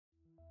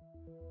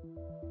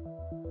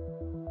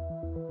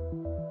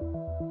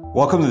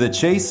Welcome to the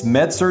Chase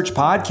MedSearch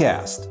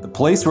Podcast, the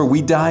place where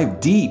we dive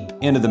deep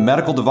into the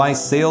medical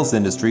device sales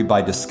industry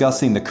by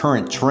discussing the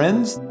current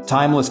trends,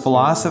 timeless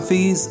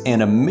philosophies,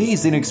 and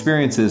amazing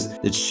experiences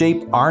that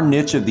shape our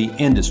niche of the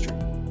industry.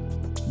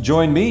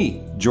 Join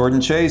me,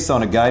 Jordan Chase,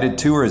 on a guided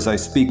tour as I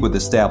speak with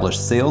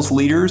established sales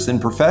leaders and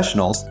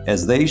professionals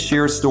as they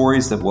share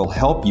stories that will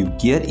help you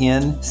get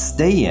in,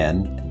 stay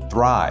in, and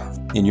thrive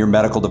in your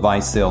medical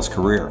device sales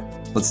career.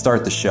 Let's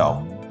start the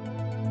show.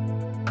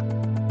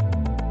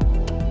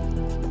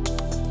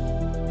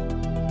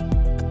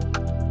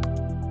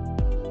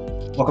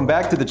 Welcome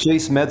back to the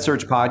Chase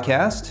MedSearch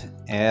Podcast.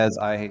 As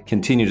I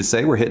continue to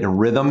say, we're hitting a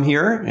rhythm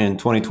here in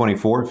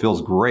 2024. It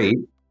feels great,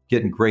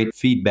 getting great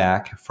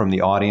feedback from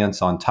the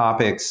audience on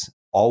topics.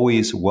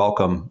 Always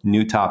welcome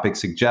new topic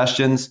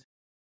suggestions.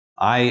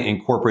 I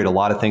incorporate a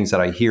lot of things that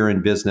I hear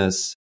in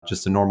business,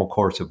 just a normal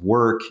course of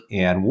work.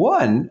 And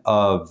one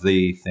of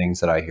the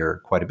things that I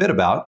hear quite a bit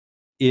about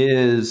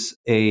is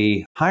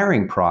a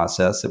hiring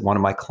process that one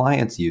of my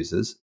clients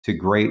uses to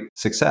great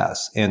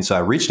success. And so I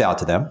reached out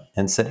to them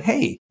and said,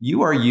 hey,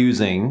 you are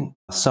using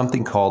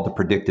something called the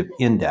predictive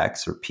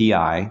index or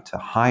PI to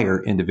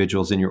hire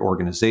individuals in your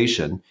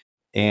organization.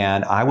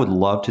 And I would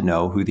love to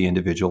know who the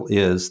individual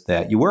is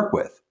that you work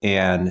with.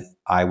 And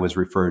I was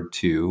referred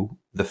to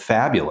the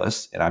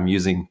fabulous, and I'm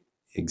using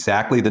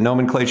exactly the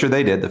nomenclature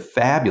they did, the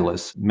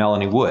fabulous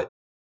Melanie Wood.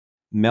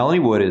 Melanie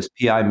Wood is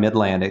PI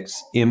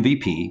Midlantic's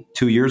MVP,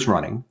 2 years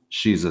running.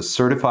 She's a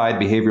certified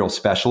behavioral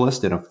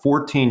specialist and a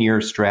 14-year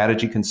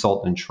strategy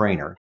consultant and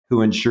trainer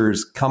who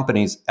ensures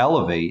companies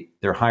elevate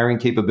their hiring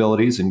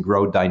capabilities and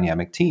grow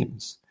dynamic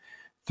teams.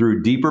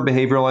 Through deeper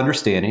behavioral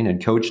understanding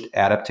and coached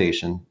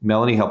adaptation,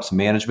 Melanie helps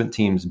management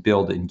teams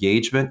build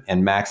engagement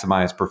and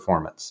maximize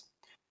performance.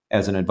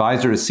 As an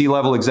advisor to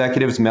C-level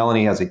executives,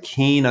 Melanie has a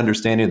keen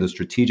understanding of the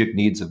strategic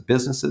needs of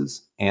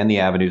businesses and the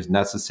avenues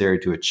necessary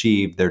to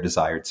achieve their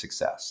desired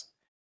success.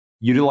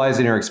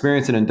 Utilizing her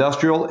experience in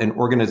industrial and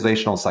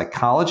organizational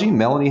psychology,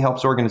 Melanie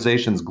helps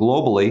organizations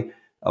globally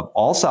of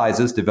all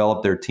sizes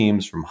develop their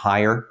teams from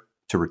hire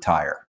to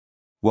retire.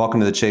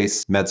 Welcome to the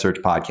Chase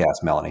MedSearch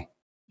Podcast, Melanie.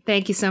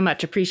 Thank you so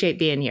much. Appreciate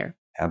being here.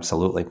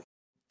 Absolutely.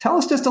 Tell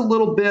us just a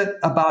little bit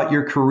about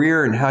your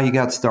career and how you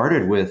got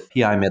started with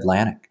PI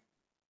Midlantic.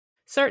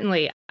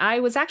 Certainly. I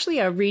was actually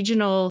a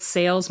regional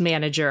sales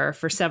manager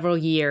for several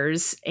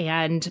years,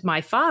 and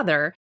my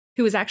father,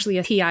 who was actually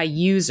a PI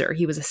user,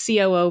 he was a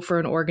COO for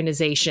an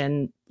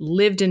organization,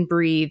 lived and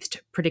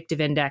breathed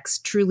predictive index,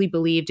 truly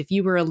believed if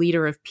you were a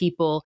leader of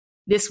people,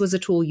 this was a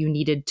tool you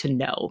needed to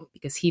know,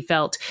 because he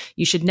felt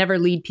you should never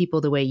lead people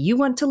the way you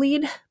want to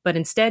lead, but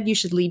instead you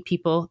should lead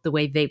people the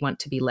way they want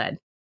to be led.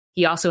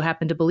 He also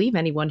happened to believe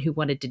anyone who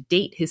wanted to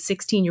date his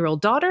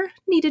 16-year-old daughter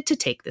needed to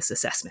take this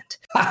assessment.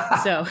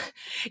 So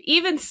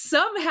even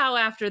somehow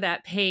after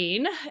that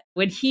pain,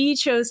 when he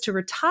chose to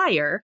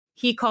retire,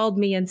 he called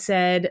me and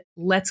said,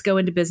 let's go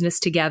into business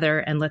together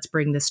and let's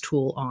bring this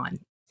tool on.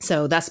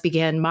 So thus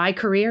began my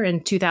career in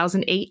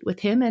 2008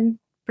 with him and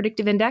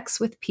Predictive Index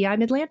with PI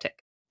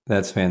Midlantic.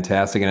 That's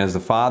fantastic. And as the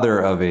father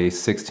of a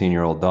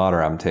 16-year-old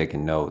daughter, I'm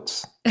taking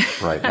notes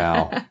right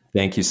now.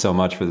 Thank you so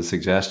much for the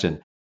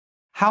suggestion.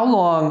 How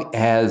long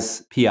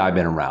has PI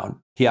been around?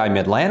 PI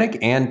Midlantic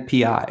and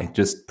PI,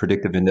 just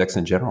Predictive Index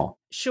in general?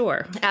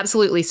 Sure,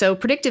 absolutely. So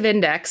Predictive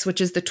Index,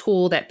 which is the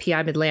tool that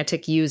PI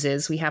Midlantic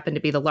uses, we happen to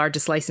be the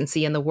largest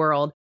licensee in the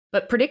world.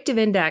 But Predictive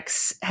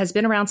Index has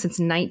been around since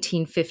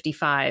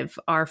 1955.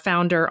 Our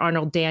founder,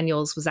 Arnold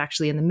Daniels, was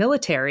actually in the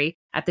military.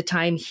 At the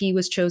time, he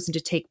was chosen to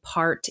take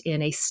part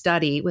in a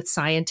study with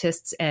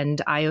scientists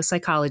and IO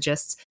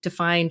psychologists to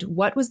find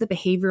what was the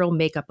behavioral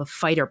makeup of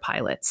fighter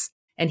pilots.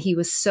 And he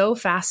was so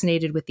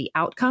fascinated with the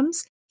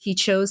outcomes, he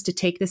chose to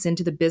take this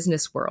into the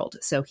business world.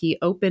 So he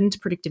opened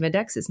Predictive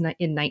Index in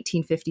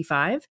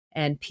 1955,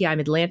 and PI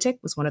Midlantic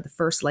was one of the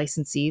first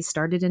licensees,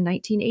 started in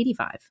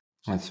 1985.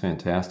 That's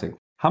fantastic.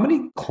 How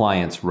many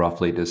clients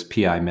roughly does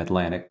PI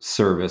Midlantic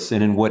service,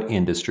 and in what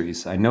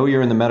industries? I know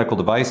you're in the medical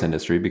device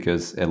industry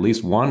because at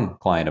least one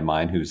client of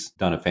mine who's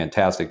done a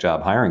fantastic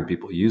job hiring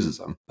people uses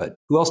them. But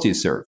who else do you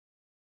serve?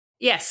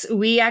 Yes,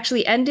 we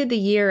actually ended the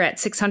year at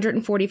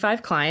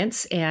 645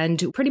 clients.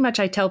 And pretty much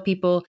I tell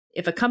people,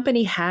 if a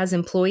company has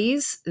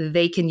employees,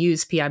 they can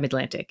use PI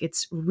Midlantic.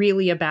 It's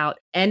really about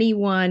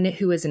anyone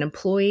who is an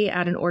employee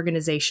at an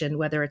organization,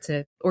 whether it's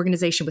an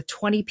organization with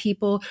 20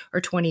 people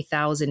or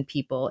 20,000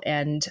 people.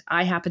 And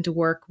I happen to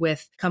work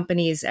with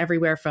companies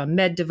everywhere from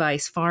med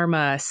device,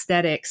 pharma,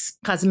 aesthetics,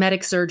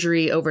 cosmetic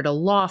surgery, over to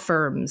law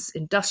firms,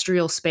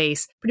 industrial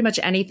space, pretty much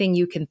anything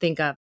you can think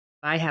of.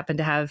 I happen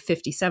to have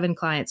 57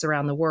 clients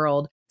around the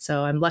world.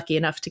 So I'm lucky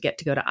enough to get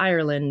to go to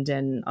Ireland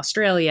and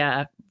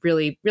Australia.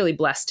 Really, really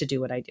blessed to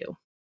do what I do.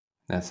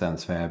 That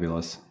sounds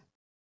fabulous.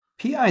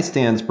 PI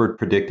stands for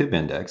Predictive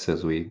Index,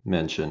 as we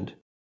mentioned.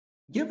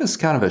 Give us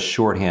kind of a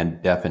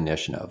shorthand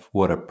definition of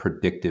what a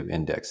predictive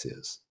index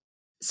is.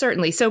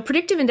 Certainly. So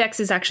Predictive Index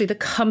is actually the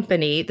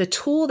company. The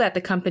tool that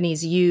the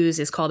companies use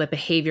is called a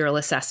behavioral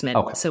assessment.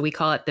 Okay. So we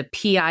call it the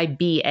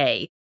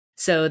PIBA.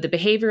 So the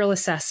behavioral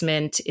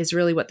assessment is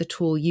really what the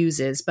tool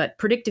uses, but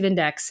predictive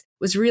index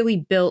was really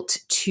built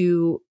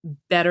to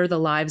better the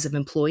lives of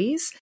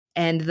employees.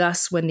 And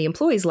thus, when the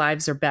employees'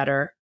 lives are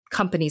better,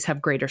 companies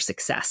have greater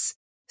success.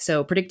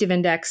 So predictive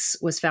index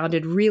was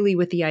founded really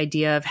with the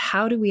idea of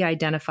how do we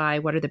identify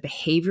what are the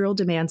behavioral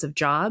demands of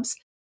jobs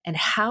and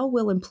how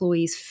will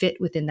employees fit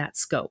within that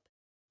scope?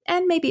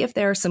 And maybe if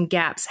there are some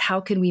gaps,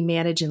 how can we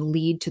manage and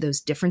lead to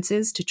those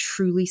differences to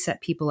truly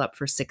set people up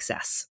for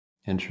success?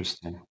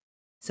 Interesting.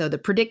 So the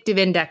predictive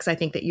index, I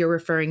think that you're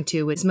referring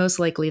to is most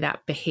likely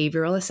that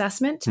behavioral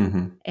assessment.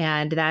 Mm-hmm.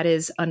 And that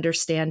is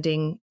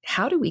understanding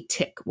how do we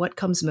tick what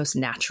comes most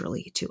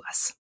naturally to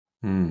us.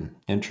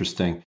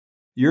 Interesting.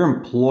 Your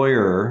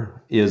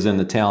employer is in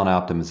the talent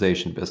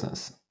optimization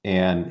business,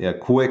 and a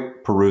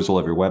quick perusal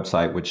of your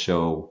website would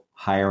show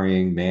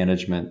hiring,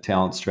 management,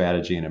 talent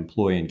strategy, and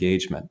employee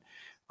engagement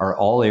are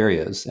all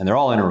areas, and they're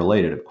all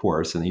interrelated, of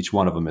course, and each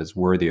one of them is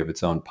worthy of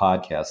its own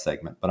podcast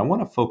segment. But I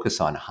want to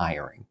focus on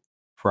hiring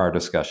for our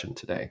discussion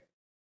today.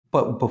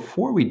 But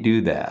before we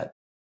do that,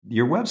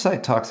 your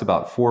website talks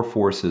about 4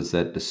 forces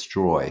that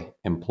destroy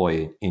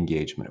employee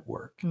engagement at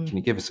work. Can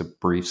you give us a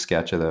brief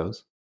sketch of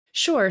those?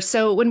 Sure.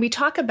 So when we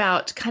talk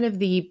about kind of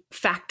the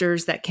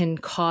factors that can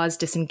cause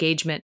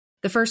disengagement,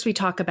 the first we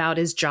talk about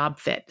is job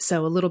fit.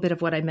 So a little bit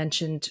of what I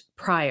mentioned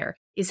prior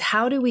is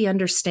how do we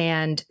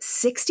understand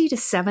 60 to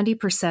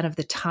 70% of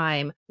the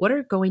time, what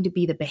are going to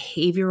be the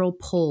behavioral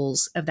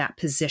pulls of that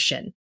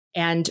position?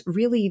 And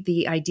really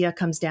the idea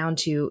comes down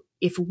to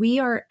if we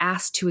are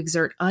asked to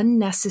exert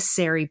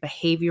unnecessary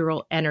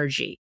behavioral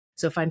energy.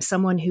 So if I'm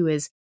someone who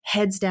is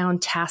heads down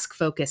task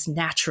focused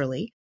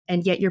naturally,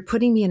 and yet you're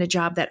putting me in a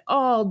job that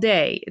all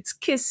day it's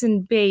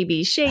kissing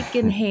baby,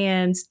 shaking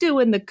hands,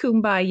 doing the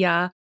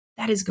kumbaya,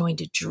 that is going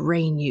to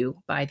drain you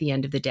by the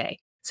end of the day.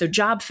 So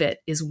job fit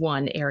is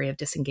one area of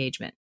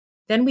disengagement.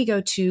 Then we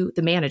go to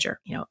the manager.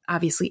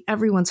 Obviously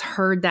everyone's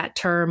heard that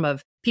term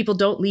of people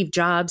don't leave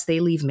jobs, they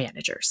leave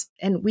managers.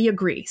 And we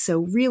agree.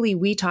 So really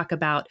we talk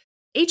about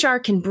HR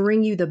can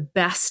bring you the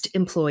best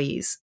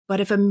employees, but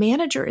if a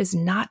manager is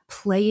not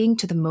playing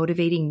to the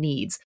motivating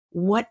needs,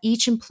 what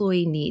each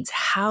employee needs,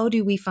 how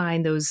do we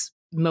find those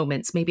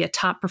moments? Maybe a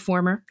top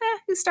performer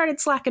who started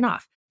slacking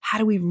off. How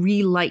do we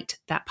relight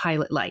that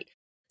pilot light?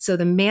 So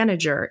the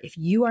manager, if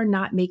you are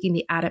not making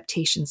the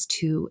adaptations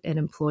to an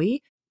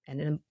employee,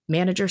 and a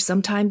manager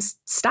sometimes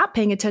stop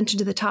paying attention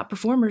to the top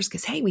performers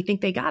because, hey, we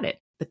think they got it,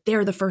 but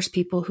they're the first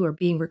people who are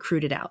being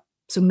recruited out.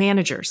 So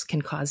managers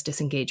can cause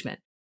disengagement.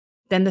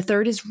 Then the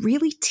third is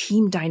really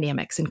team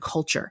dynamics and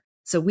culture.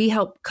 So we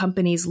help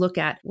companies look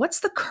at what's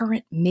the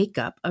current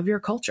makeup of your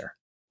culture?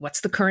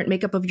 What's the current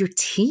makeup of your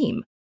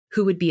team?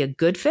 Who would be a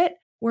good fit?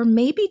 Or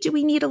maybe do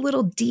we need a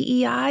little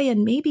DEI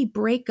and maybe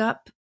break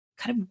up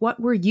kind of what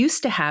we're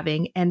used to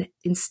having? And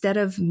instead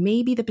of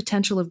maybe the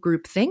potential of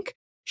groupthink,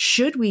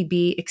 should we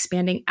be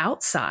expanding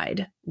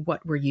outside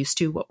what we're used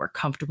to, what we're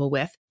comfortable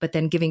with, but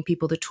then giving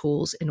people the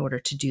tools in order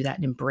to do that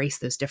and embrace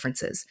those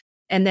differences?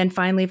 And then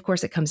finally, of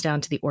course, it comes down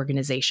to the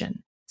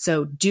organization.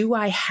 So do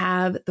I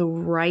have the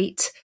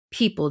right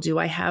people? Do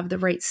I have the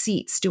right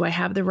seats? Do I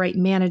have the right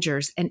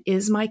managers? And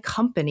is my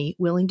company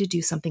willing to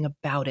do something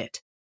about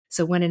it?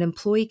 So when an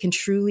employee can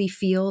truly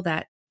feel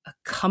that a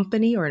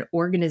company or an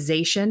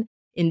organization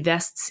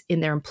invests in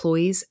their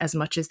employees as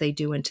much as they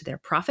do into their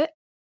profit,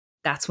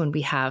 that's when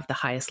we have the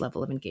highest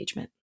level of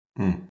engagement.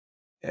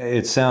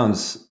 It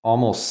sounds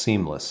almost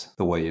seamless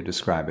the way you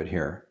describe it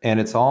here. And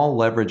it's all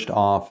leveraged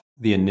off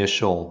the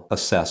initial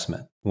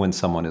assessment when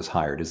someone is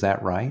hired. Is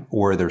that right?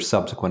 Or are there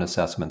subsequent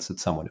assessments that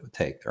someone would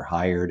take? They're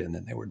hired and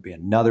then there would be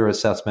another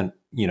assessment,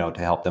 to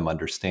help them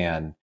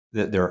understand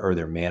that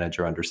their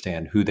manager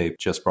understand who they've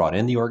just brought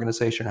in the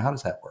organization. How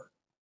does that work?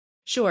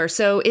 Sure.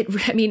 So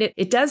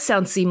it does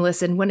sound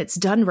seamless. And when it's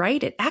done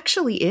right, it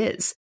actually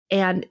is.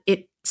 And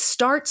it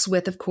starts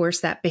with, of course,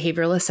 that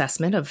behavioral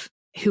assessment of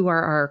who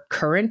are our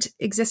current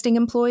existing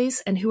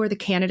employees and who are the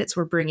candidates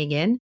we're bringing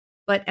in.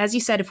 But as you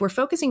said, if we're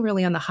focusing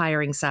really on the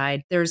hiring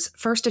side, there's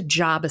first a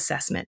job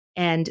assessment.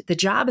 And the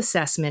job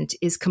assessment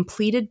is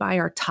completed by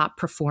our top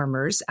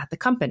performers at the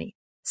company.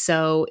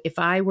 So if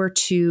I were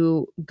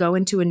to go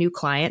into a new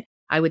client,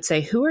 I would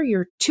say, who are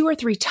your 2 or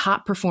 3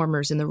 top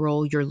performers in the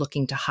role you're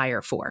looking to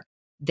hire for?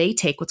 They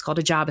take what's called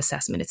a job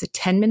assessment. It's a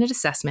 10-minute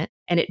assessment,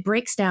 and it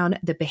breaks down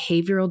the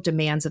behavioral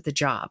demands of the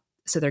job.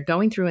 So they're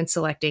going through and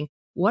selecting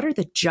what are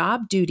the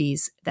job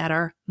duties that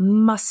are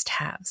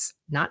must-haves,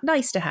 not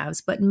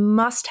nice-to-haves, but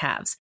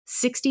must-haves,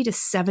 60 to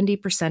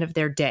 70% of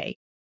their day.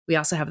 We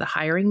also have the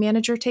hiring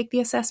manager take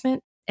the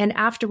assessment. And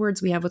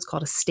afterwards, we have what's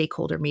called a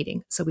stakeholder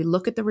meeting. So we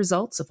look at the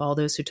results of all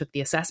those who took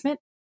the assessment.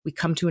 We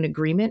come to an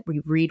agreement.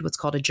 We read what's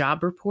called a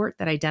job report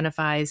that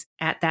identifies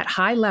at that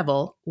high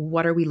level,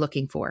 what are we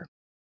looking for?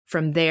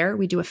 From there,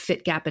 we do a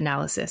fit gap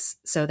analysis.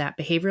 So that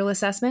behavioral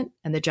assessment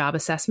and the job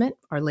assessment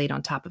are laid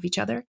on top of each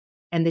other.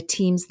 And the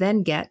teams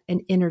then get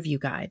an interview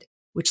guide,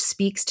 which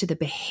speaks to the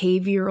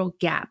behavioral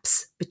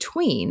gaps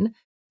between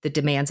the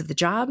demands of the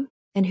job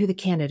and who the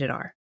candidate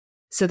are.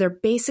 So they're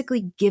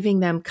basically giving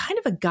them kind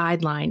of a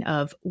guideline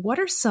of what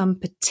are some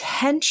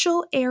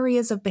potential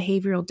areas of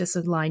behavioral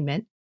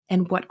disalignment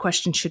and what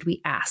questions should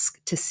we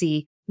ask to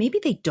see maybe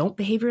they don't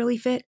behaviorally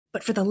fit,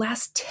 but for the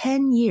last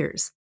 10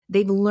 years,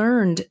 they've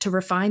learned to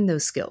refine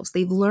those skills.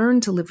 They've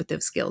learned to live with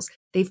those skills.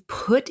 They've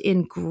put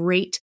in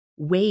great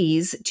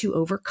ways to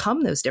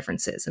overcome those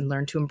differences and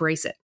learn to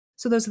embrace it.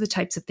 So those are the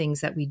types of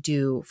things that we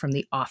do from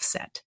the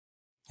offset.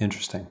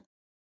 Interesting.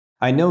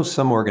 I know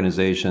some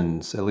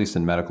organizations, at least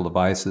in medical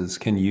devices,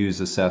 can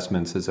use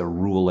assessments as a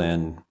rule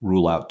in,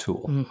 rule out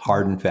tool,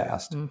 hard and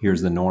fast.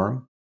 Here's the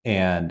norm.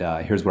 And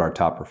here's what our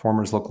top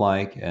performers look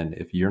like. And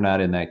if you're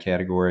not in that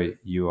category,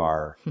 you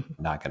are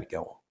not going to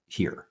go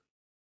here.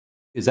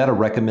 Is that a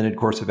recommended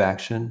course of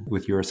action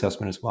with your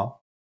assessment as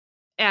well?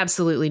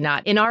 Absolutely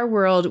not. In our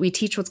world, we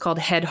teach what's called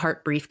head,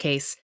 heart,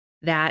 briefcase.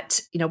 That,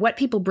 what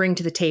people bring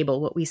to the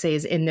table, what we say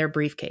is in their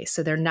briefcase.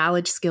 So their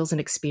knowledge, skills, and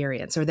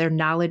experience, or their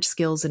knowledge,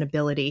 skills, and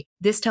ability.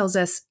 This tells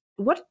us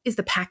what is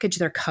the package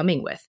they're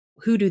coming with.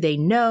 Who do they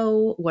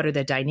know? What are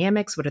the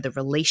dynamics? What are the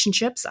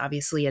relationships?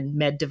 Obviously, in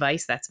med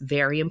device, that's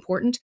very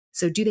important.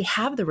 So do they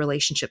have the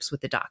relationships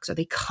with the docs? Are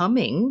they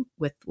coming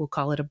with, we'll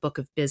call it a book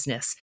of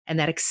business, and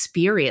that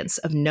experience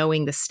of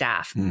knowing the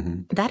staff?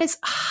 That is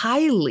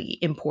highly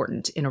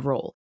important in a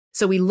role.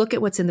 So we look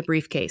at what's in the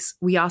briefcase.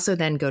 We also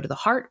then go to the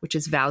heart, which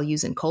is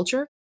values and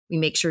culture. We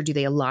make sure, do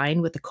they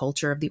align with the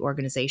culture of the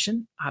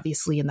organization?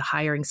 Obviously, in the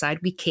hiring side,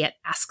 we can't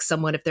ask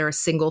someone if they're a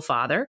single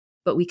father,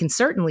 but we can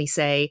certainly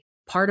say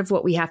part of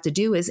what we have to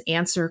do is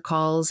answer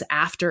calls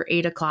after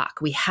 8 o'clock.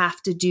 We have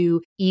to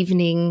do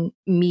evening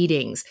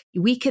meetings.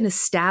 We can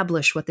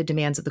establish what the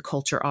demands of the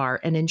culture are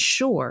and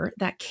ensure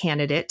that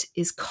candidate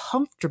is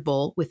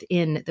comfortable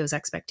within those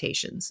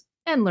expectations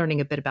and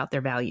learning a bit about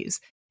their values.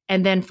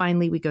 And then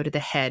finally, we go to the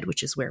head,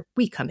 which is where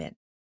we come in,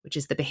 which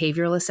is the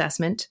behavioral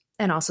assessment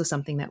and also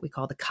something that we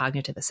call the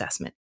cognitive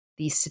assessment.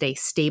 These stay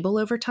stable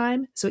over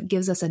time, so it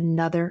gives us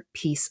another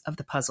piece of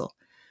the puzzle.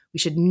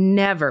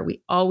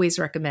 We always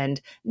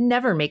recommend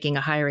never making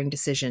a hiring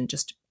decision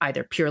just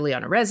either purely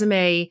on a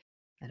resume.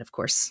 And of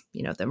course,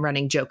 the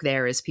running joke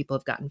there is people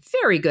have gotten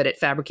very good at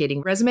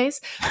fabricating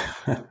resumes.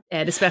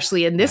 And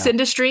especially in this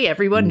industry,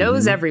 everyone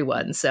knows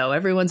everyone. So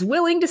everyone's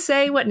willing to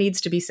say what needs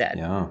to be said.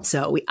 Yeah.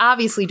 So we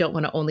obviously don't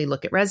want to only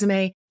look at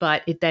resume,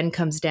 but it then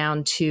comes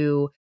down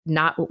to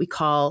not what we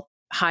call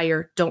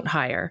hire, don't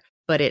hire,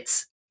 but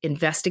it's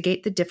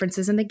investigate the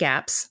differences and the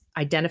gaps,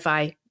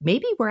 identify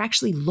maybe we're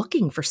actually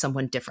looking for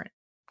someone different.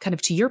 Kind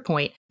of to your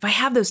point, if I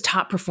have those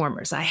top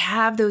performers, I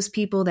have those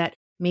people that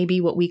maybe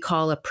what we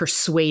call a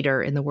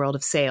persuader in the world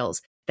of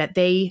sales, that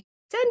they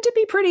tend to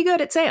be pretty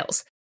good at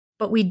sales.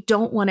 But we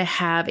don't want to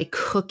have a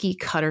cookie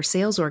cutter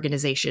sales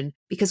organization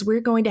because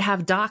we're going to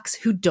have docs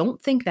who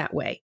don't think that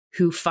way,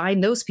 who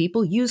find those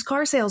people used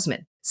car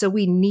salesmen. So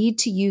we need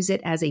to use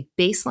it as a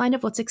baseline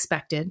of what's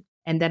expected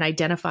and then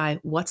identify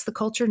what's the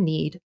culture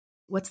need,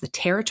 what's the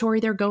territory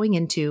they're going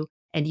into,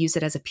 and use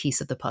it as a piece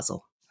of the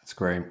puzzle. That's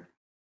great.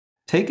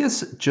 Take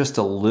us just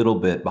a little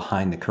bit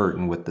behind the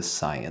curtain with the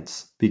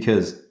science,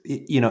 because,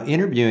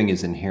 interviewing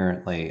is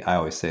inherently, I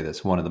always say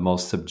this, one of the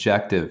most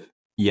subjective,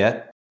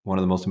 yet one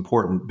of the most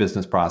important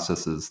business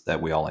processes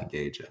that we all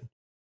engage in.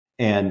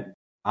 And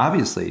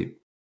obviously,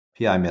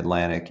 PI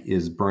Midlantic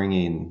is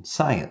bringing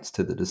science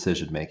to the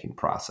decision-making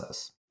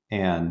process.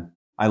 And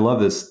I love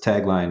this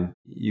tagline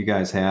you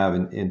guys have,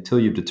 until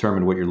you've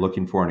determined what you're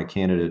looking for in a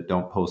candidate,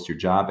 don't post your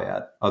job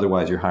ad.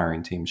 Otherwise, your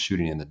hiring team's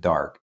shooting in the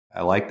dark.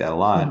 I like that a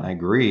lot. And I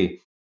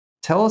agree.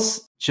 Tell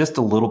us just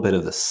a little bit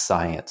of the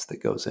science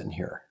that goes in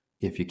here,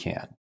 if you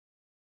can.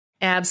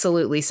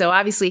 Absolutely. So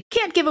obviously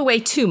can't give away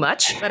too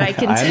much, but I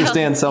can I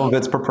understand some of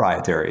it's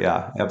proprietary.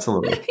 Yeah,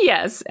 absolutely.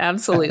 Yes,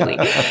 absolutely.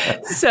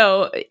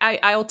 So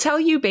I'll tell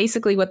you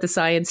basically what the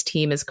science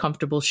team is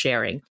comfortable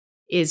sharing.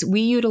 Is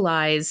we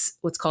utilize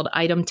what's called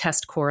item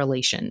test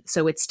correlation.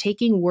 So it's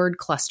taking word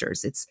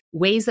clusters. It's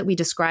ways that we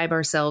describe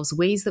ourselves,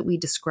 ways that we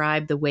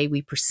describe the way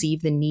we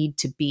perceive the need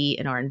to be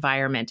in our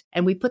environment.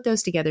 And we put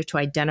those together to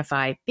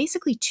identify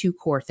basically two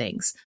core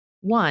things.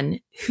 One,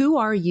 who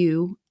are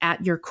you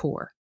at your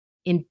core?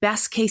 In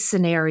best case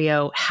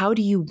scenario, how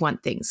do you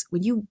want things?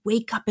 When you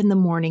wake up in the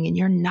morning and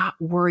you're not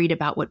worried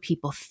about what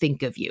people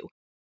think of you,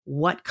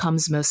 what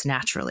comes most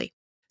naturally?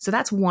 So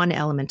that's one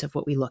element of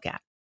what we look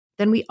at.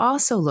 Then we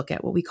also look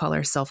at what we call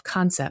our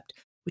self-concept,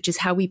 which is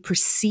how we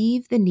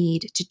perceive the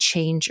need to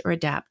change or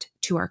adapt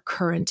to our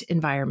current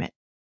environment.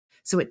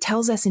 So it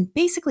tells us in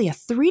basically a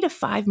 3 to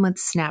 5 month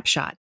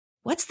snapshot,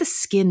 what's the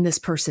skin this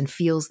person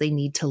feels they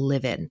need to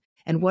live in?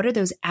 And what are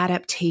those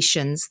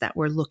adaptations that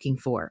we're looking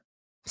for?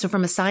 So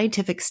from a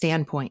scientific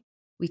standpoint,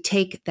 we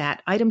take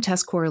that item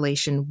test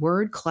correlation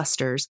word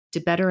clusters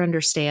to better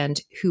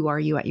understand who are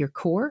you at your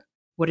core?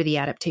 What are the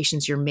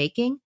adaptations you're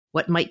making?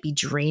 What might be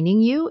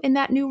draining you in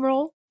that new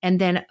role? And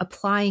then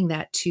applying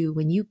that to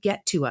when you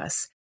get to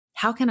us,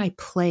 how can I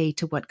play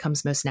to what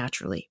comes most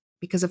naturally?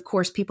 Because of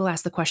course, people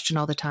ask the question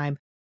all the time,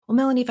 well,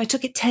 Melanie, if I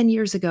took it 10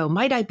 years ago,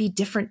 might I be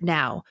different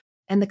now?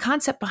 And the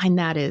concept behind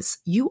that is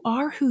you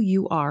are who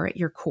you are at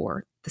your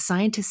core. The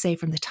scientists say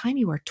from the time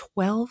you are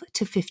 12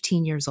 to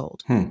 15 years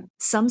old. Hmm.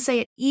 Some say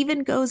it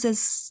even goes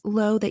as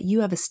low that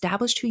you have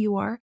established who you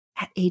are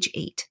at age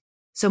 8.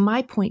 So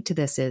my point to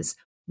this is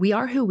we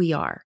are who we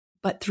are,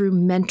 but through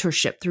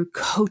mentorship, through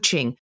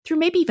coaching, through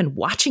maybe even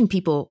watching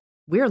people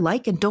we're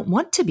like and don't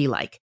want to be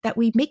like, that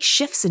we make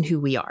shifts in who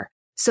we are.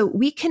 So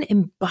we can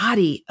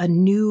embody a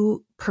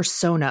new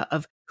persona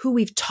of who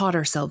we've taught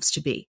ourselves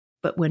to be.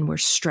 But when we're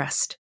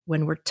stressed,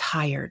 when we're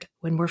tired,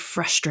 when we're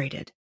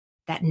frustrated,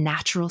 that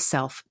natural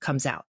self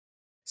comes out.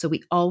 So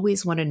we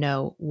always want to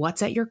know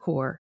what's at your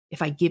core.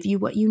 If I give you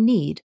what you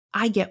need,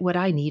 I get what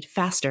I need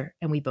faster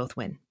and we both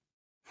win.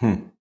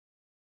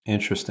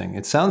 Interesting.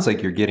 It sounds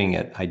like you're getting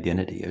at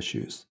identity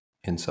issues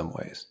in some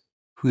ways,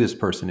 who this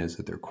person is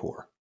at their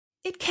core.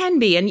 It can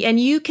be. And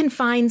you can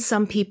find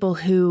some people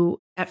who,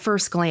 at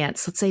first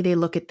glance, let's say they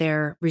look at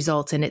their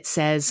results and it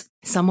says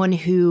someone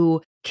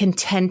who can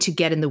tend to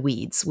get in the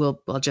weeds.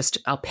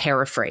 I'll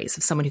paraphrase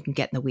of someone who can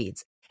get in the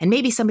weeds. And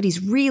maybe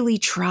somebody's really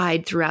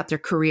tried throughout their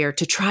career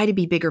to try to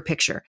be bigger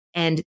picture.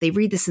 And they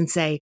read this and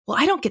say, well,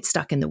 I don't get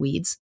stuck in the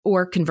weeds.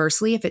 Or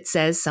conversely, if it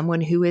says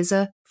someone who is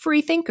a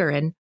free thinker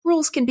and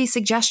rules can be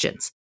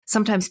suggestions.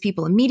 Sometimes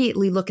people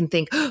immediately look and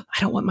think, oh, I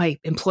don't want my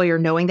employer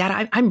knowing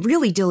that. I'm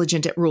really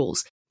diligent at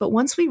rules. But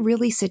once we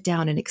really sit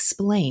down and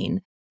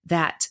explain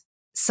that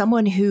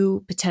someone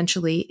who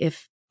potentially,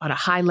 if on a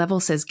high level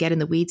says get in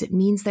the weeds, it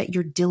means that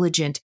you're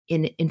diligent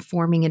in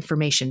informing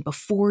information.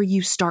 Before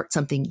you start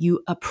something,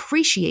 you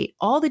appreciate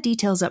all the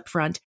details up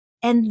front,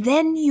 and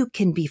then you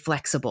can be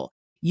flexible.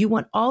 You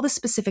want all the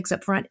specifics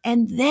up front,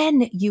 and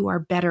then you are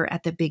better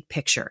at the big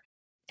picture.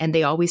 And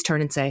they always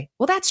turn and say,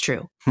 well, that's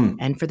true.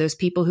 And for those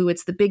people who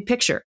it's the big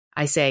picture,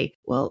 I say,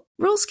 well,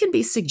 rules can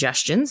be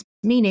suggestions,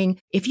 meaning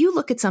if you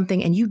look at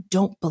something and you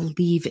don't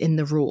believe in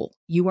the rule,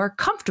 you are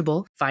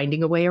comfortable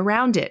finding a way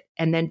around it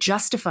and then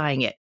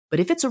justifying it. But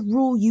if it's a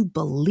rule you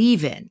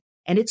believe in,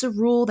 and it's a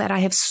rule that I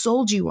have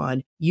sold you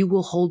on, you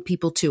will hold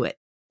people to it,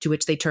 to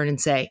which they turn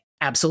and say,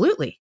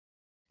 absolutely.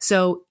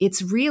 So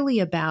it's really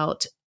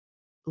about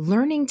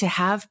learning to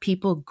have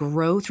people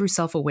grow through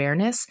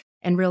self-awareness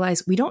and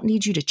realize we don't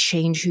need you to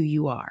change who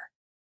you are.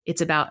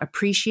 It's about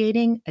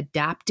appreciating,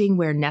 adapting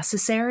where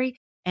necessary,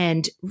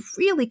 and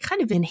really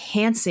kind of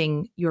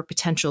enhancing your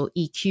potential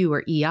EQ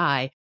or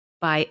EI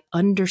by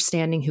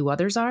understanding who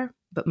others are,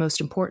 but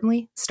most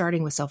importantly,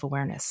 starting with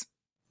self-awareness.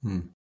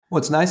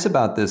 What's nice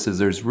about this is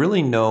there's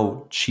really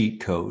no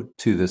cheat code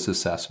to this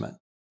assessment.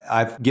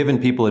 I've given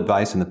people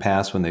advice in the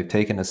past when they've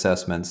taken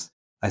assessments.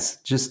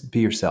 Just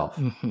be yourself.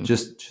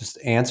 Just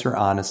answer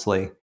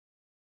honestly.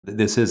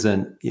 This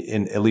isn't,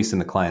 at least in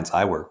the clients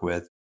I work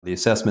with, the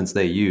assessments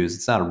they use,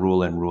 it's not a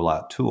rule in, rule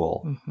out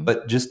tool,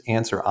 but just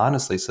answer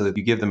honestly so that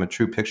you give them a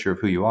true picture of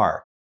who you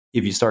are.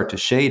 If you start to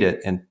shade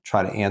it and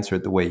try to answer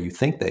it the way you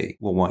think they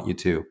will want you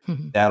to,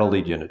 that'll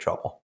lead you into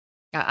trouble.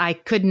 I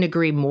couldn't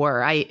agree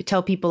more. I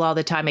tell people all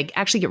the time, I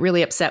actually get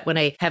really upset when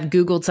I have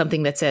Googled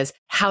something that says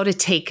how to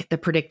take the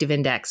predictive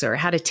index or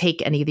how to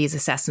take any of these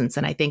assessments.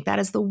 And I think that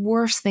is the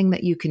worst thing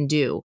that you can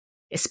do.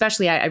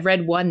 Especially, I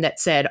read one that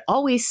said,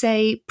 always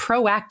say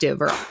proactive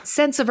or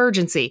sense of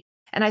urgency.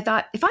 And I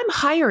thought, if I'm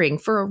hiring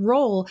for a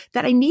role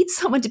that I need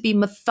someone to be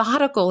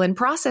methodical and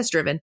process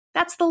driven,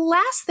 that's the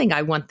last thing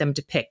I want them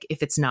to pick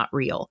if it's not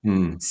real.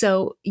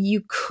 So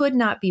you could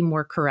not be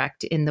more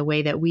correct in the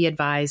way that we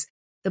advise.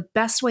 The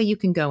best way you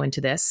can go into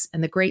this,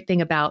 and the great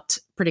thing about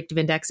predictive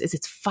index is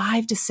it's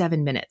 5 to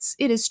 7 minutes.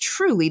 It is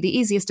truly the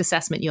easiest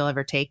assessment you'll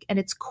ever take, and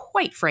it's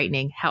quite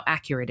frightening how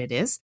accurate it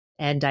is.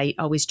 And I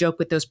always joke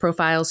with those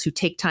profiles who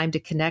take time to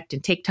connect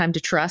and take time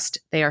to trust.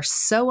 They are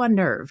so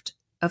unnerved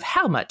of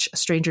how much a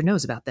stranger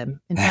knows about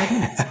them in 5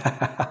 minutes.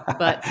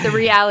 But the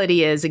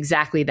reality is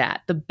exactly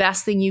that. The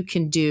best thing you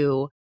can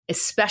do,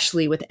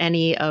 especially with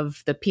any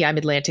of the PI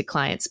Midlantic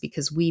clients,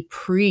 because we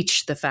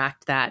preach the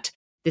fact that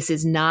this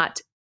is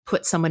not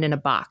put someone in a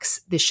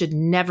box. This should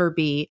never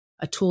be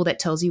a tool that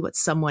tells you what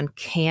someone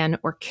can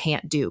or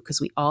can't do, because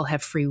we all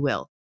have free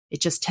will.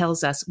 It just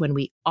tells us when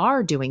we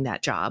are doing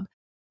that job,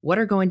 what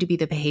are going to be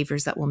the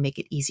behaviors that will make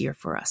it easier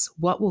for us?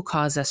 What will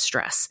cause us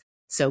stress?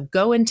 So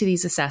go into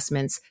these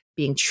assessments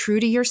being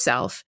true to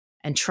yourself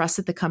and trust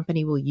that the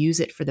company will use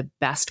it for the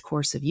best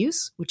course of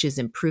use, which is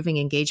improving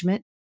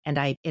engagement. And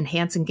I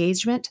enhance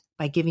engagement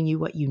by giving you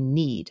what you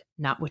need,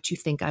 not what you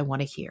think I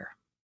want to hear.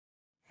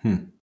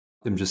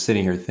 I'm just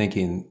sitting here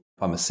thinking,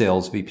 if I'm a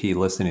sales VP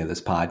listening to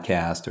this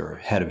podcast or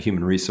head of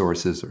human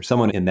resources or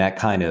someone in that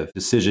kind of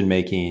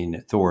decision-making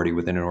authority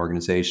within an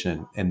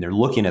organization, and they're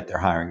looking at their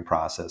hiring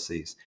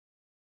processes,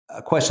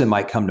 a question that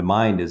might come to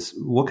mind is,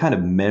 what kind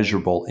of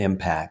measurable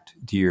impact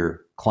do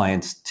your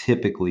clients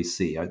typically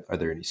see? Are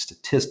there any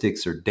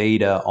statistics or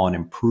data on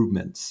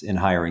improvements in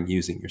hiring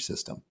using your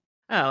system?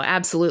 Oh,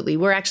 absolutely.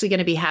 We're actually going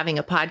to be having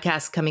a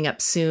podcast coming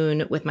up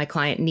soon with my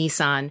client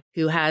Nissan,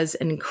 who has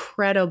an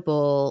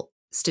incredible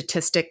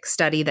statistic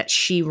study that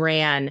she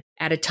ran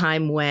at a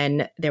time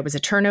when there was a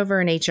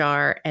turnover in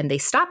HR and they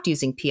stopped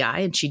using PI.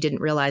 And she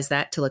didn't realize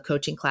that till a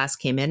coaching class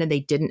came in and they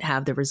didn't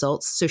have the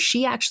results. So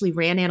she actually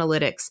ran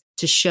analytics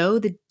to show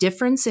the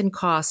difference in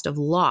cost of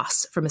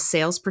loss from a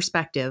sales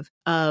perspective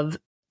of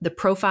the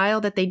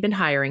profile that they'd been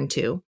hiring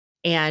to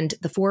and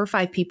the 4 or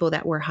 5 people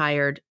that were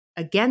hired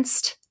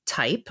against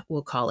type,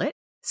 we'll call it.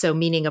 So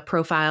meaning a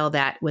profile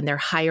that when they're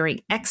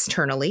hiring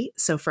externally,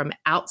 so from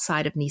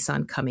outside of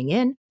Nissan coming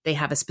in, they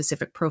have a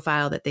specific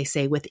profile that they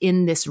say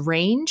within this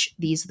range,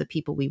 these are the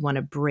people we want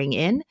to bring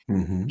in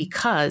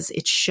because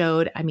it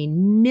showed,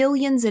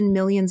 millions and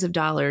millions of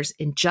dollars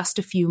in just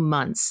a few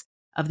months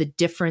of the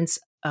difference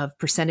of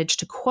percentage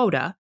to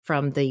quota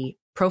from the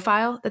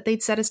profile that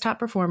they'd set as top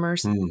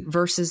performers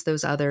versus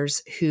those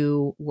others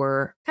who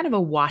were kind of a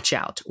watch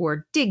out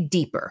or dig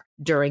deeper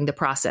during the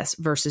process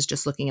versus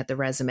just looking at the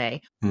resume.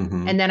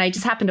 And then I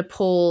just happened to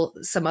pull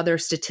some other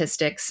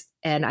statistics,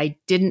 and I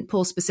didn't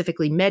pull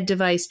specifically med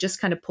device, just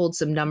kind of pulled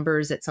some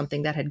numbers at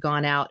something that had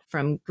gone out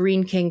from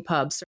Green King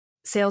Pubs.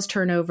 Sales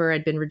turnover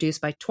had been reduced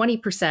by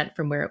 20%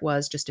 from where it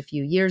was just a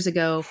few years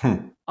ago.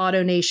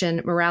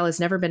 AutoNation, morale has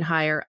never been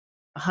higher.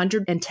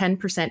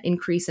 110%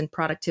 increase in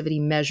productivity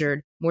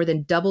measured, more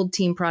than doubled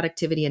team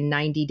productivity in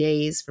 90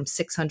 days from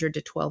 600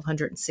 to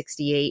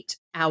 1,268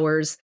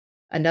 hours.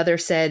 Another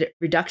said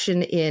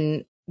reduction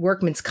in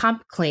workman's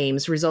comp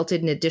claims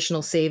resulted in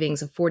additional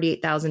savings of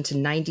 48,000 to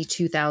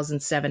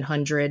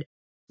 92,700.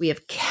 We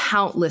have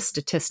countless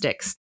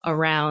statistics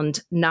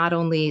around not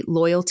only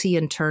loyalty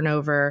and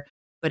turnover,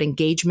 but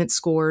engagement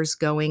scores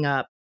going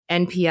up,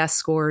 NPS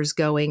scores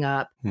going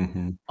up.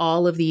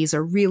 All of these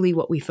are really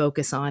what we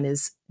focus on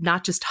is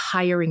not just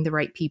hiring the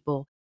right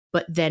people,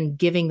 but then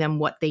giving them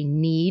what they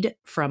need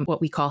from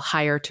what we call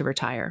hire to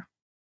retire.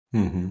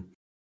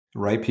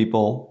 Right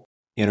people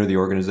enter the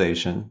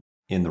organization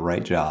in the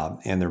right job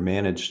and they're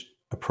managed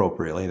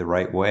appropriately the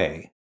right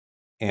way.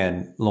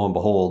 And lo and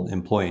behold,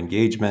 employee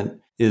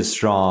engagement is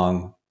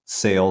strong.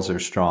 Sales are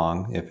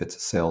strong. If it's a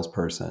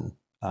salesperson,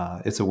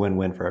 it's a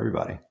win-win for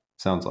everybody.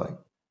 Sounds like.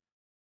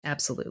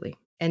 Absolutely.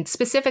 And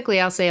specifically,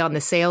 I'll say on the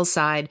sales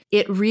side,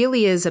 it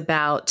really is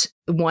about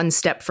one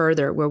step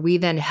further where we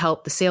then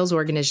help the sales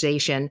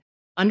organization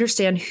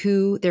understand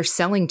who they're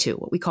selling to,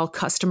 what we call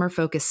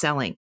customer-focused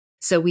selling.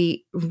 So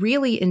we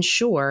really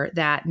ensure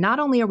that not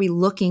only are we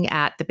looking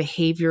at the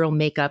behavioral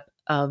makeup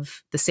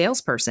of the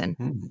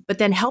salesperson, but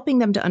then helping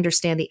them to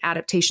understand the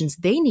adaptations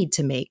they need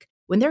to make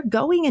when they're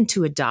going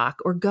into a doc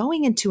or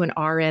going into an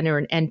RN or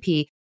an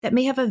NP that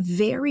may have a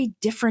very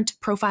different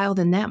profile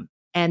than them.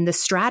 And the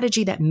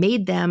strategy that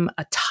made them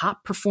a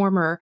top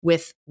performer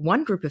with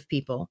one group of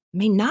people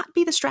may not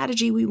be the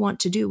strategy we want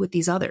to do with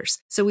these others.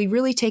 So we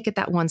really take it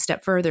that one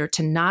step further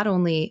to not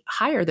only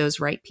hire those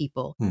right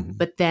people,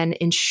 but then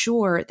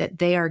ensure that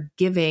they are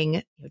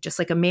giving, just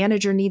like a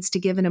manager needs to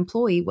give an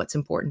employee what's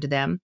important to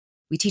them.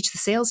 We teach the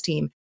sales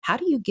team, how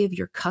do you give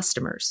your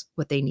customers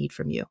what they need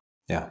from you?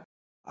 Yeah.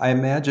 I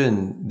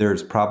imagine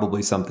there's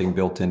probably something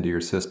built into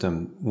your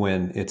system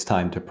when it's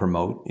time to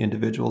promote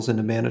individuals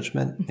into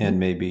management. And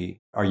maybe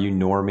are you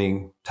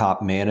norming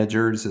top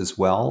managers as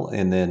well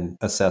and then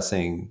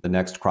assessing the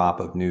next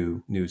crop of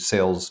new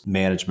sales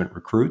management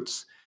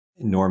recruits,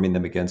 norming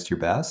them against your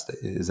best?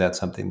 Is that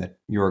something that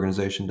your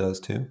organization does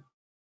too?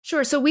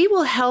 Sure. So we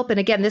will help. And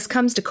again, this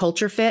comes to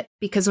culture fit,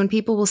 because when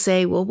people will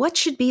say, well, what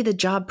should be the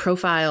job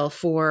profile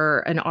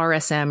for an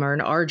RSM or an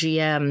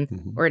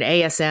RGM or an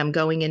ASM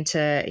going into,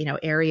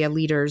 area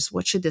leaders?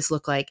 What should this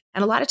look like?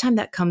 And a lot of time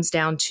that comes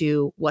down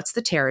to what's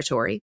the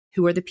territory?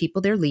 Who are the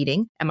people they're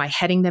leading? Am I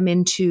heading them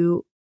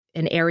into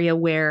an area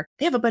where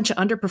they have a bunch of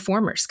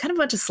underperformers, kind of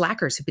a bunch of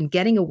slackers who've been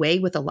getting away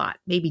with a lot,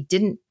 they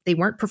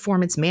weren't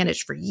performance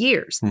managed for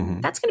years.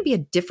 That's going to be a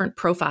different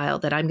profile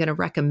that I'm going to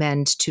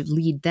recommend to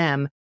lead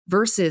them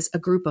versus a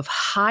group of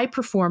high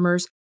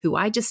performers who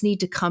I just need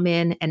to come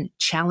in and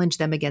challenge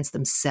them against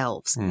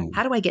themselves.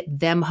 How do I get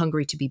them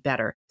hungry to be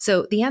better?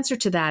 So the answer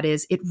to that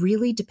is it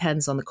really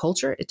depends on the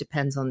culture. It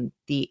depends on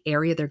the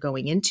area they're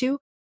going into.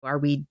 Are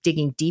we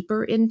digging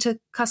deeper into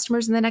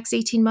customers in the next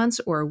 18 months,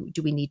 or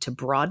do we need to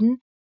broaden?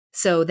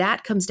 So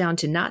that comes down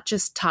to not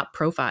just top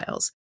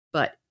profiles,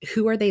 but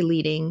who are they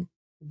leading?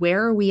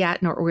 Where are we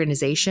at in our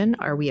organization?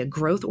 Are we a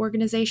growth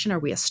organization? Are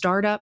we a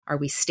startup? Are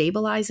we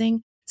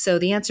stabilizing? So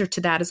the answer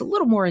to that is a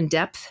little more in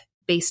depth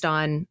based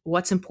on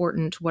what's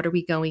important, what are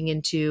we going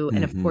into?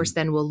 And of course,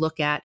 then we'll look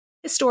at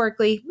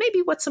historically, maybe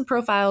what some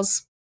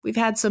profiles we've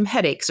had some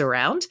headaches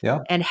around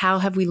and how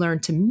have we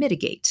learned to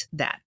mitigate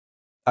that?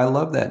 I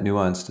love that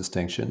nuanced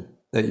distinction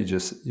that you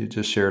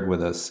just shared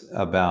with us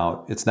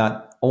about it's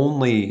not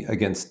only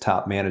against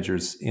top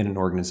managers in an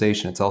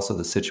organization, it's also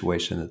the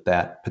situation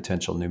that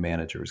potential new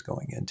manager is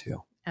going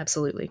into.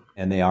 Absolutely.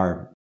 And they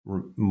are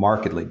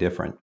markedly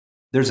different.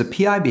 There's a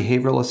PI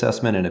behavioral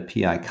assessment and a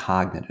PI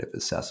cognitive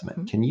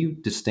assessment. Can you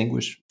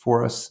distinguish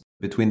for us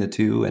between the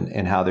two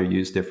and how they're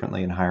used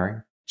differently in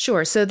hiring?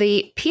 Sure. So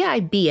the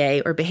PI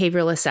BA or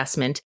behavioral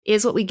assessment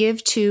is what we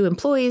give to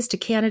employees, to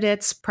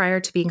candidates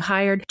prior to being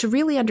hired to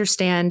really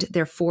understand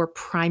their 4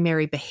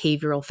 primary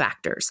behavioral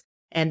factors.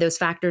 And those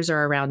factors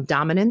are around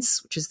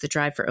dominance, which is the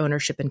drive for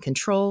ownership and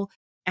control,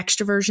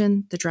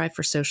 extroversion, the drive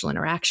for social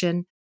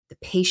interaction, the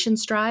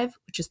patience drive,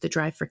 which is the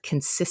drive for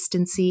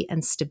consistency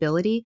and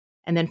stability,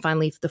 and then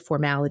finally the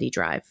formality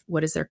drive.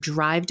 What is their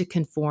drive to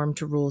conform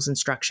to rules and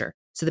structure?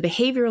 So the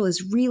behavioral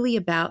is really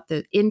about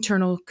the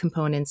internal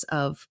components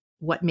of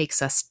what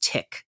makes us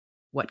tick,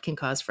 what can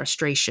cause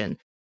frustration,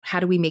 how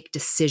do we make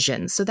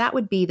decisions? So that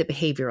would be the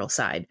behavioral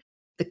side.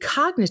 The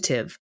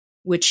cognitive,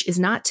 which is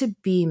not to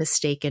be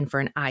mistaken for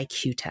an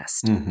IQ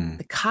test.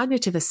 The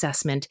cognitive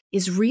assessment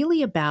is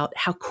really about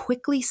how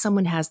quickly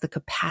someone has the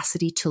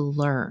capacity to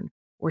learn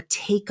or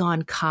take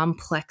on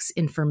complex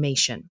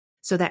information.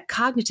 So that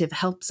cognitive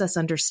helps us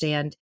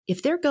understand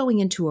if they're going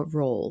into a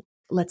role,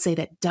 let's say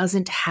that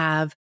doesn't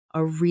have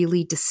a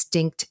really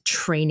distinct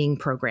training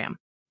program,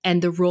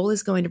 and the role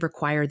is going to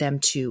require them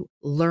to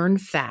learn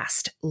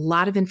fast, a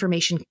lot of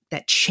information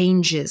that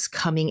changes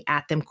coming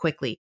at them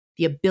quickly,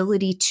 the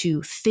ability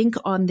to think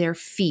on their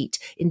feet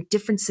in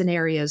different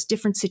scenarios,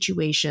 different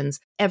situations,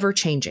 ever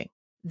changing.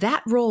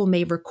 That role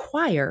may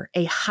require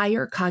a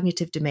higher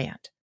cognitive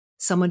demand,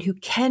 someone who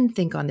can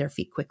think on their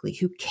feet quickly,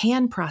 who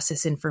can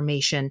process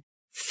information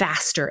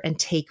faster and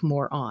take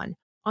more on.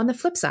 On the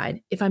flip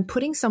side, if I'm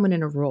putting someone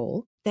in a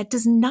role that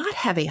does not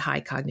have a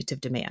high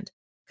cognitive demand,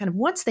 kind of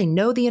once they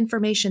know the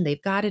information,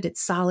 they've got it,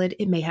 it's solid,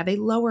 it may have a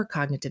lower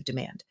cognitive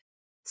demand.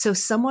 So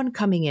someone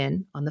coming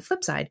in on the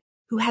flip side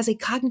who has a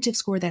cognitive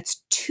score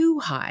that's too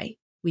high,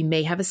 we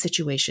may have a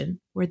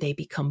situation where they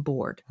become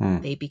bored.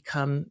 They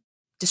become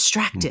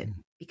distracted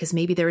because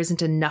maybe there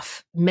isn't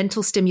enough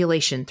mental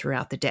stimulation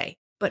throughout the day.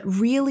 But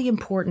really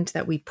important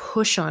that we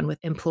push on with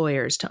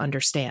employers to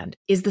understand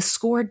is the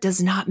score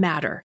does not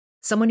matter.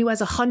 Someone who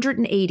has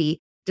 180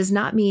 does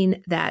not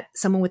mean that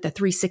someone with a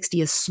 360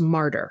 is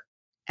smarter.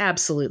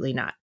 Absolutely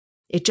not.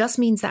 It just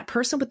means that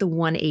person with the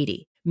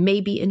 180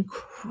 may be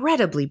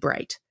incredibly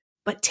bright,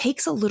 but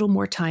takes a little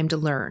more time to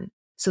learn.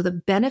 So the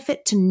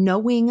benefit to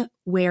knowing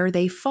where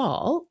they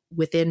fall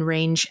within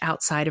range,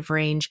 outside of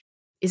range,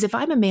 is if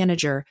I'm a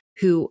manager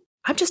who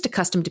I'm just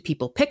accustomed to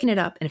people picking it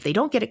up, and if they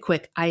don't get it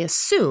quick, I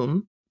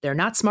assume they're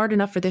not smart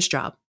enough for this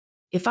job.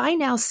 If I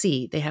now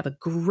see they have a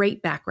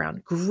great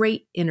background,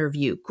 great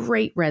interview,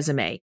 great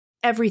resume,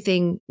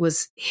 everything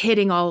was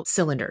hitting all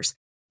cylinders,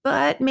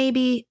 but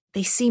maybe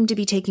they seem to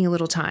be taking a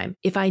little time.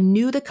 If I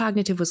knew the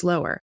cognitive was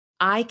lower,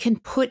 I can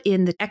put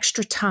in the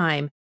extra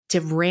time to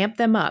ramp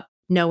them up,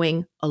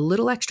 knowing a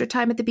little extra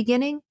time at the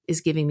beginning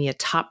is giving me a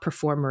top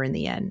performer in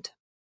the end.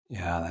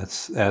 Yeah,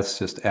 that's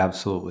just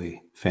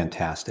absolutely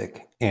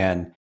fantastic.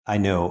 And I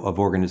know of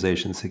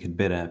organizations that could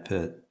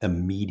benefit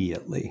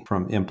immediately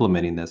from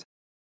implementing this.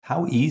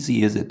 How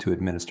easy is it to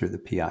administer the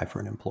PI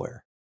for an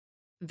employer?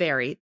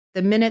 Very.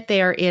 The minute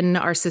they are in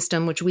our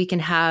system, which we can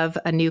have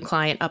a new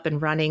client up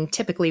and running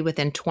typically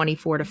within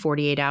 24 to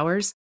 48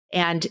 hours,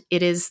 and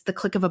it is the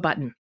click of a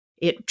button.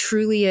 It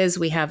truly is.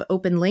 We have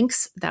open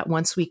links that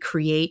once we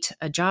create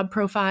a job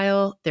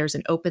profile, there's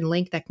an open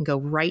link that can go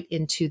right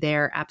into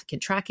their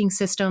applicant tracking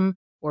system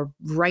or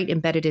right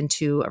embedded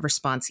into a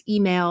response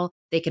email.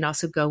 They can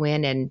also go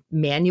in and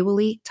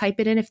manually type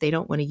it in if they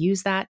don't want to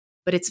use that.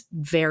 But it's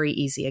very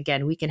easy.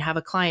 Again, we can have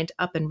a client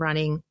up and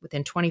running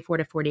within 24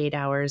 to 48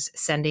 hours,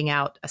 sending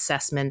out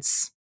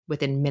assessments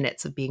within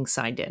minutes of being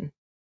signed in.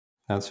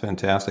 That's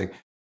fantastic.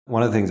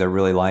 One of the things I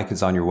really like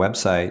is on your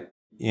website,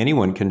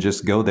 anyone can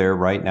just go there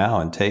right now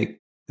and take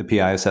the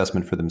PI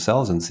assessment for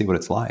themselves and see what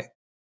it's like.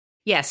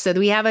 Yes. So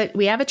we have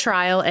a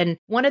trial. And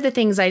one of the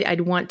things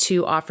I'd want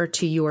to offer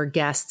to your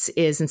guests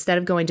is instead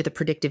of going to the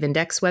Predictive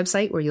Index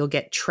website where you'll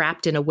get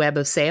trapped in a web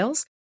of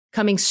sales,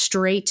 coming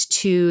straight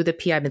to the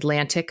PI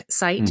Midlantic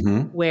site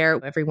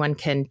where everyone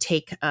can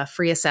take a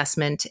free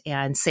assessment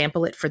and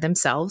sample it for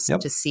themselves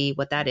to see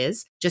what that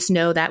is. Just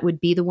know that would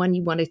be the one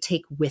you want to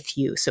take with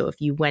you. So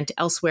if you went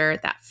elsewhere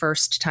that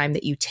first time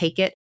that you take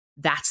it,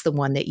 that's the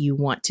one that you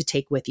want to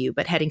take with you.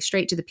 But heading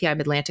straight to the PI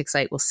Midlantic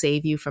site will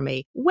save you from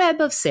a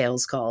web of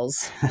sales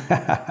calls.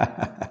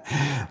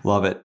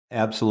 Love it.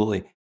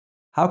 Absolutely.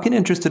 How can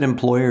interested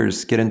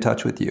employers get in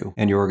touch with you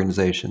and your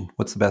organization?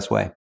 What's the best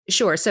way?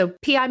 Sure. So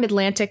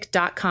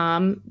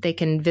PIMidlantic.com, they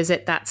can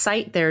visit that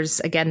site. There's,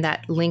 again,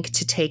 that link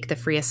to take the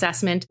free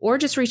assessment or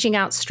just reaching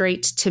out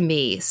straight to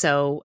me.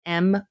 So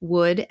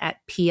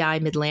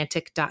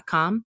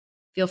mwood@PIMidlantic.com.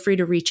 Feel free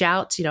to reach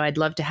out. I'd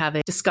love to have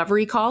a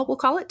discovery call, we'll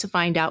call it, to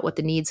find out what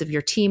the needs of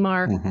your team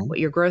are, what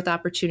your growth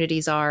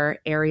opportunities are,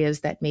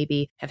 areas that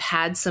maybe have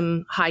had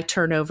some high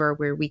turnover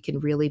where we can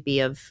really be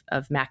of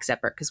max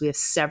effort, because we have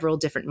several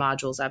different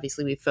modules.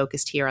 Obviously, we've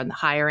focused here on the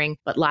hiring,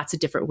 but lots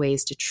of different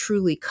ways to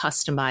truly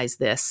customize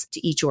this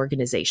to each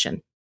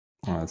organization.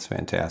 Oh, that's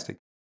fantastic.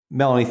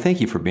 Melanie,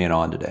 thank you for being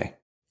on today.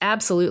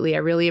 Absolutely. I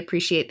really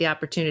appreciate the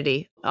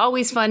opportunity.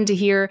 Always fun to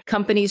hear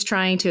companies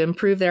trying to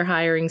improve their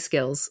hiring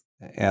skills.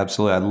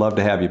 Absolutely. I'd love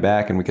to have you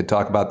back and we could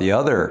talk about the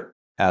other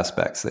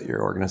aspects that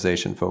your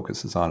organization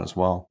focuses on as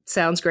well.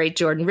 Sounds great,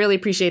 Jordan. Really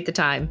appreciate the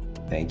time.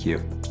 Thank you.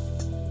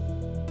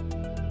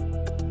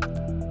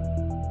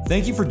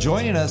 Thank you for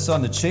joining us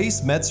on the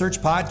Chase MedSearch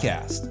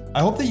podcast.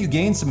 I hope that you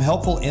gained some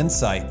helpful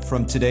insight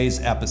from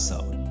today's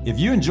episode. If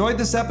you enjoyed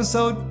this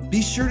episode,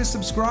 be sure to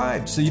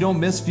subscribe so you don't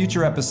miss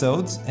future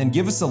episodes, and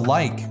give us a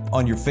like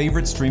on your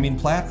favorite streaming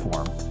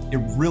platform. It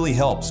really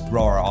helps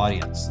grow our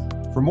audience.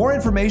 For more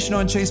information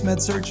on Chase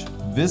MedSearch,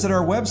 visit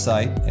our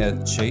website at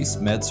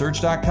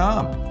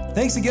chasemedsearch.com.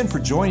 Thanks again for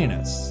joining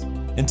us.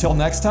 Until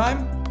next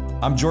time,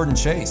 I'm Jordan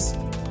Chase,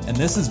 and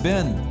this has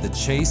been the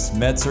Chase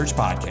MedSearch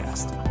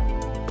podcast.